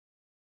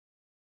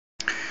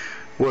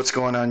What's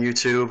going on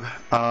YouTube?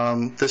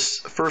 This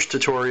first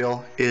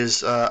tutorial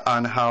is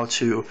on how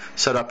to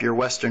set up your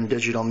Western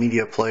Digital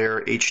Media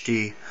Player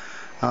HD.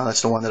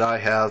 That's the one that I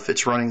have.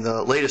 It's running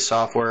the latest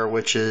software,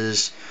 which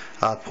is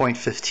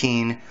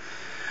 0.15.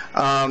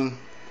 I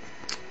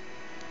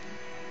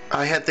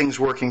had things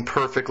working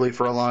perfectly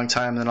for a long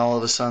time, and then all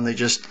of a sudden they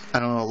just,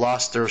 I don't know,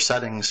 lost their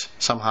settings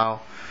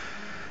somehow.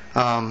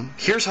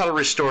 Here's how to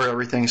restore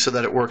everything so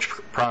that it works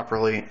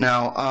properly.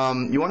 Now,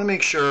 you want to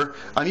make sure,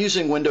 I'm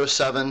using Windows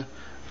 7,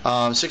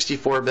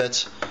 64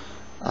 bits.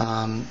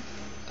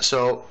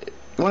 So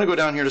you want to go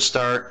down here to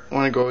start. You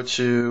want to go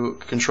to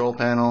Control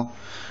Panel,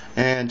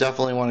 and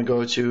definitely want to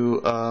go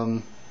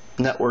to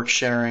Network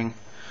Sharing.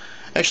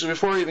 Actually,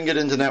 before we even get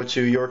into that,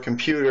 to your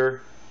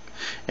computer,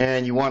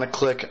 and you want to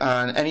click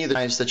on any of the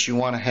drives that you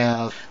want to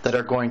have that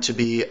are going to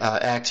be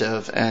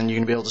active, and you're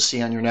going to be able to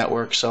see on your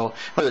network. So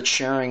whether it's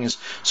sharing is,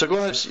 so go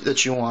ahead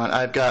that you want.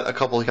 I've got a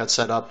couple got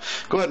set up.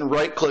 Go ahead and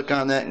right click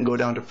on that and go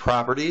down to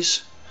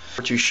Properties,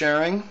 to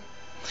Sharing,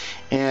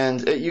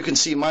 and you can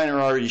see mine are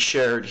already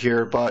shared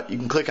here, but you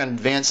can click on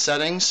Advanced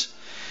Settings.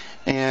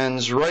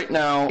 And right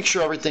now, make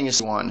sure everything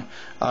is one.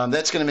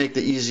 That's going to make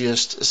the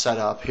easiest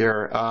setup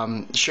here.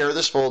 Share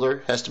this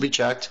folder has to be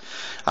checked.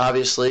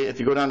 Obviously, if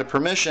you go down to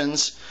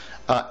Permissions,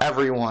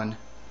 everyone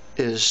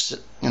is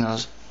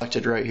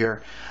selected right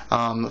here.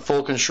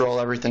 Full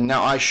control, everything.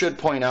 Now, I should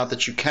point out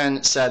that you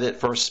can set it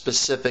for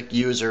specific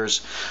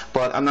users,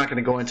 but I'm not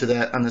going to go into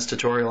that on this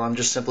tutorial. I'm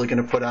just simply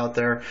going to put out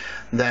there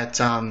that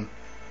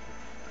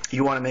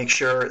you want to make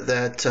sure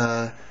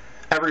that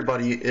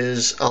everybody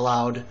is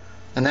allowed.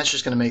 And that's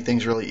just going to make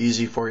things really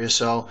easy for you.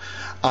 So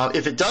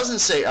if it doesn't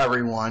say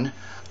everyone,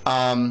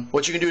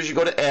 what you can do is you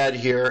go to Add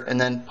here and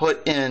then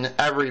put in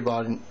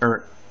everybody,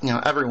 or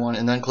everyone,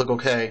 and then click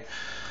OK.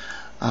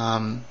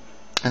 And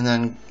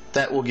then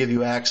that will give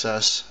you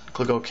access.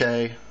 Click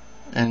OK,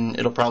 and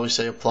it'll probably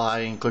say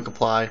Apply, and click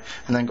Apply,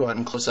 and then go ahead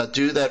and close that.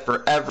 Do that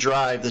for every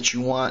drive that you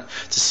want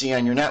to see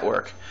on your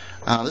network.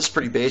 This is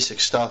pretty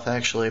basic stuff,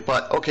 actually.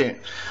 But okay,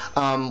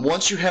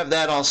 once you have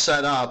that all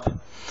set up,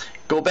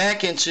 go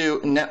back into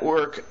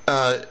Network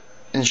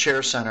and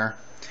Share Center,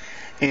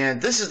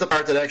 and this is the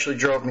part that actually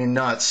drove me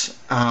nuts,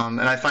 and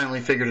I finally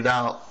figured it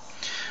out.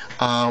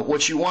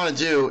 What you want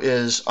to do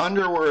is,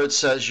 under where it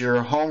says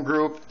your home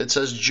group, it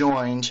says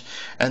Joined,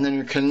 and then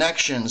your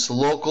connections,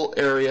 Local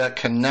Area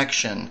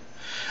Connection.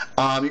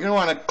 You're going to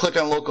want to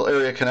click on Local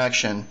Area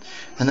Connection,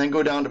 and then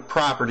go down to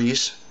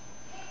Properties,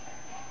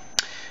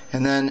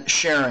 and then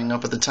Sharing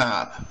up at the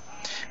top.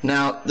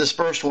 Now, this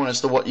first one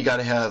is what you got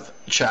to have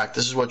checked.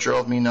 This is what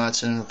drove me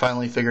nuts, and I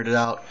finally figured it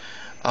out,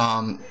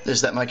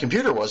 is that my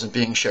computer wasn't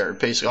being shared.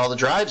 Basically, all the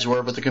drives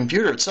were, but the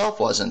computer itself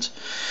wasn't.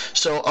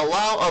 So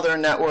allow other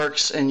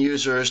networks and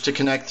users to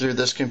connect through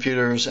this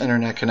computer's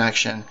internet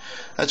connection.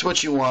 That's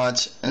what you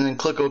want, and then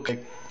click OK,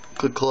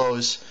 click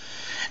Close.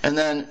 And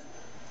then,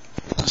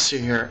 let's see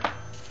here.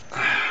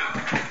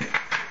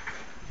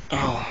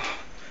 Oh,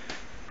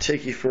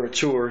 take you for a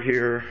tour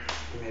here.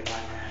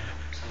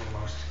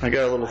 I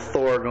got a little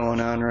Thor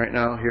going on right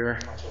now here,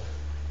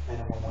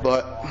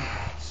 but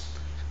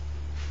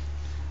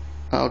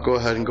I'll go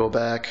ahead and go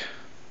back.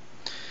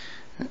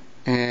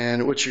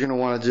 And what you're going to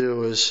want to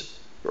do is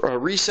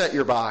reset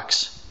your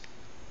box.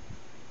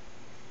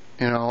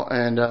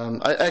 And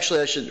I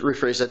should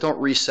rephrase that. Don't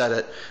reset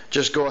it.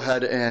 Just go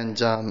ahead and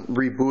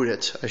reboot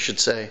it, I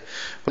should say.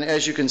 But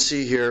as you can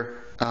see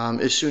here,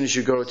 as soon as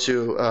you go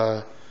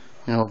to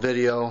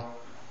video,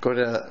 go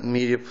to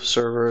Media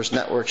Servers,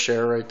 Network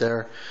Share right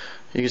there.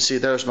 You can see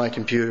there's my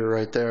computer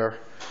right there,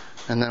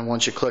 and then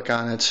once you click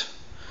on it,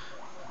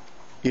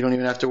 you don't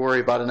even have to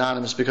worry about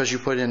anonymous because you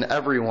put in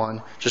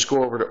everyone. Just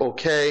go over to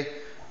OK.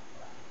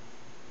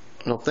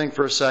 It'll think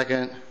for a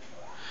second,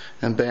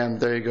 and bam,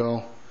 there you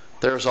go.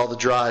 There's all the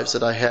drives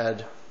that I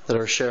had that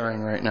are sharing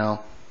right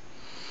now,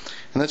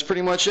 and that's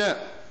pretty much it.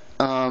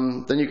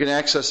 Then you can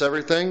access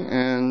everything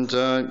and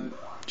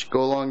just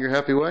go along your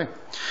happy way.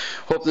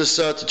 Hope this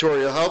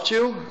tutorial helped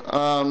you.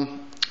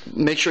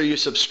 Make sure you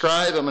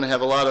subscribe. I'm going to have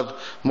a lot of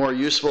more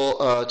useful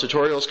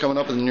tutorials coming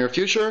up in the near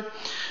future.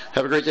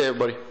 Have a great day,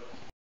 everybody.